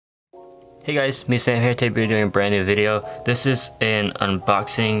Hey guys, me Sam here. Today we're doing a brand new video. This is an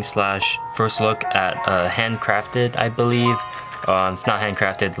unboxing slash first look at a handcrafted, I believe, not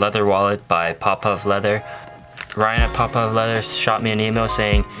handcrafted, leather wallet by Popov Leather. Ryan at Popov Leather shot me an email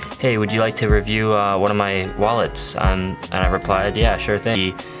saying, hey, would you like to review one of my wallets? And I replied, yeah, sure thing.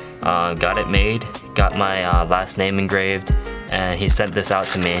 He got it made, got my last name engraved, and he sent this out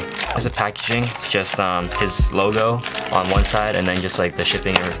to me. Here's the packaging. It's just his logo on one side and then just like the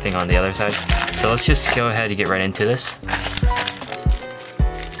shipping and everything on the other side. So let's just go ahead and get right into this.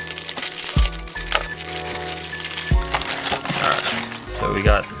 Alright, so we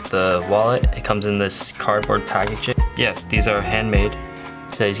got the wallet. It comes in this cardboard packaging. Yeah, these are handmade.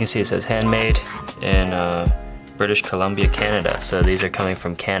 So as you can see, it says handmade in British Columbia, Canada. So these are coming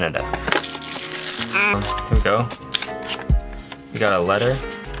from Canada. Here we go. We got a letter.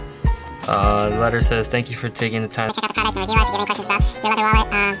 The letter says, thank you for taking the time to check out the product and review us. If you have any questions about your leather wallet,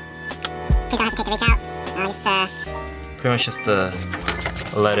 please don't hesitate to reach out. Pretty much just a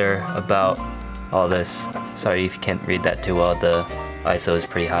letter about all this. Sorry if you can't read that too well, the ISO is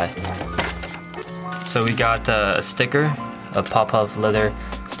pretty high. So we got a sticker, a Popov Leather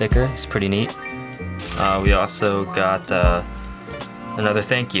sticker. It's pretty neat. We also got another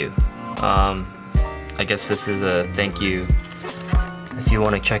thank you. I guess this is a thank you. If you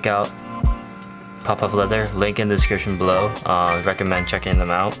want to check out Popov Leather, link in the description below. Recommend checking them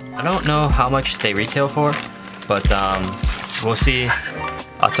out. I don't know how much they retail for, but we'll see.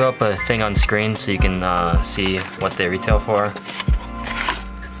 I'll throw up a thing on screen so you can see what they retail for.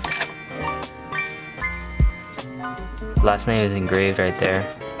 Last name is engraved right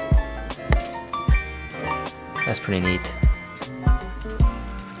there. That's pretty neat.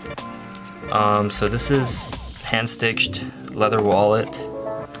 So this is hand-stitched leather wallet.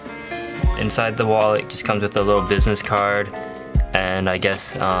 Inside the wallet just comes with a little business card and I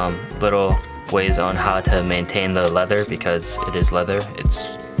guess little ways on how to maintain the leather because it is leather. It's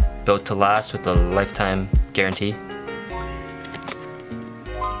built to last with a lifetime guarantee.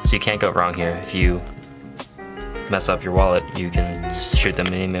 So you can't go wrong here. If you mess up your wallet, you can shoot them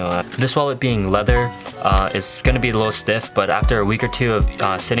an email. This wallet being leather is going to be a little stiff, but after a week or two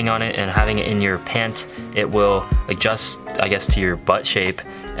of sitting on it and having it in your pants, it will adjust, I guess, to your butt shape.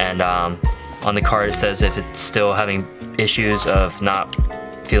 And on the card it says if it's still having issues of not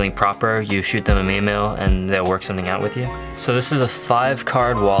feeling proper, you shoot them an email and they'll work something out with you. So this is a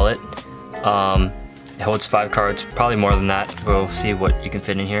 5-card wallet. It holds 5 cards, probably more than that. We'll see what you can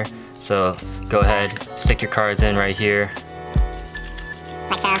fit in here. So go ahead, stick your cards in right here.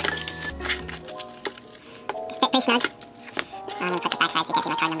 Like so. Fit pretty snug. I'm going to put the back side so you can see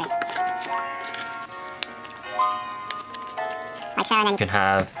my card numbers. Like so, and then you can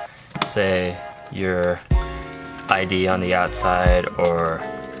have, say, your ID on the outside or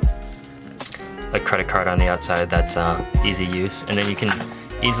a credit card on the outside. That's easy use. And then you can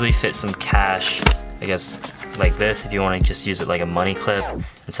easily fit some cash, I guess, like this if you want to just use it like a money clip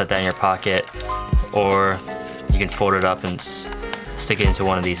and set that in your pocket, or you can fold it up and stick it into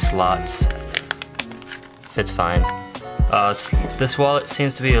one of these slots. Fits fine. This wallet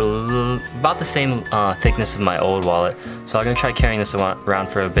seems to be about the same thickness of my old wallet, so I'm gonna try carrying this around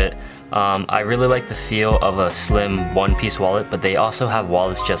for a bit. I really like the feel of a slim one-piece wallet, but they also have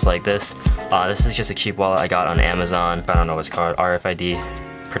wallets just like this. This is just a cheap wallet I got on Amazon. I don't know what it's called, RFID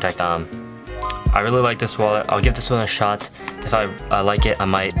Protect. I really like this wallet. I'll give this one a shot. If I like it, I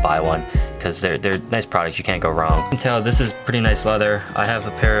might buy one because they're nice products. You can't go wrong. You can tell this is pretty nice leather. I have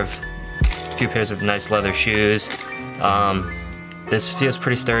a few pairs of nice leather shoes. This feels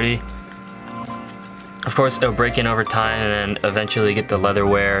pretty sturdy. Of course, it'll break in over time and then eventually get the leather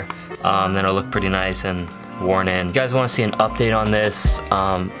wear. Then it'll look pretty nice and worn in. If you guys want to see an update on this,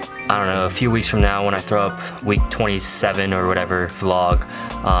 I don't know, a few weeks from now when I throw up week 27 or whatever vlog,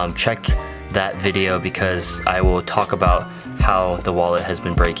 check that video because I will talk about how the wallet has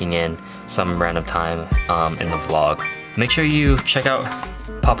been breaking in some random time in the vlog. Make sure you check out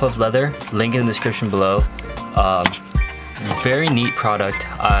Popov Leather, link in the description below. Very neat product.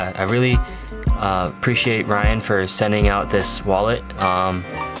 I really appreciate Ryan for sending out this wallet.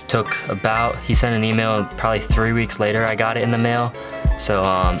 He sent an email and probably 3 weeks later I got it in the mail. So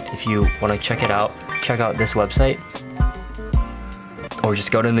if you want to check it out, check out this website. Or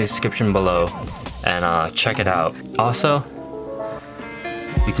just go to the description below and check it out. Also,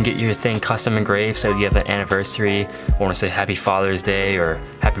 you can get your thing custom engraved, so you have an anniversary, or want to say Happy Father's Day or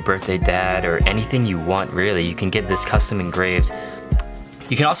Happy Birthday Dad or anything you want really, you can get this custom engraved.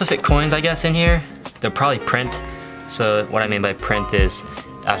 You can also fit coins, I guess, in here. They'll probably print. So what I mean by print is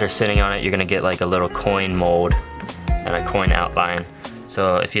after sitting on it, you're gonna get like a little coin mold and a coin outline.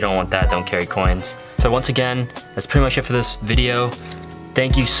 So if you don't want that, don't carry coins. So once again, that's pretty much it for this video.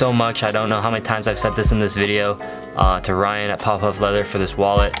 Thank you so much. I don't know how many times I've said this in this video, to Ryan at Popov Leather for this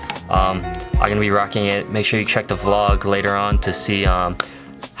wallet. I'm gonna be rocking it. Make sure you check the vlog later on to see how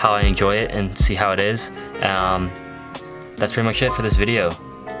I enjoy it and see how it is. That's pretty much it for this video.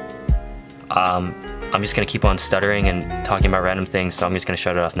 I'm just gonna keep on stuttering and talking about random things, so I'm just gonna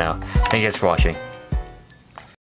shut it off now. Thank you guys for watching.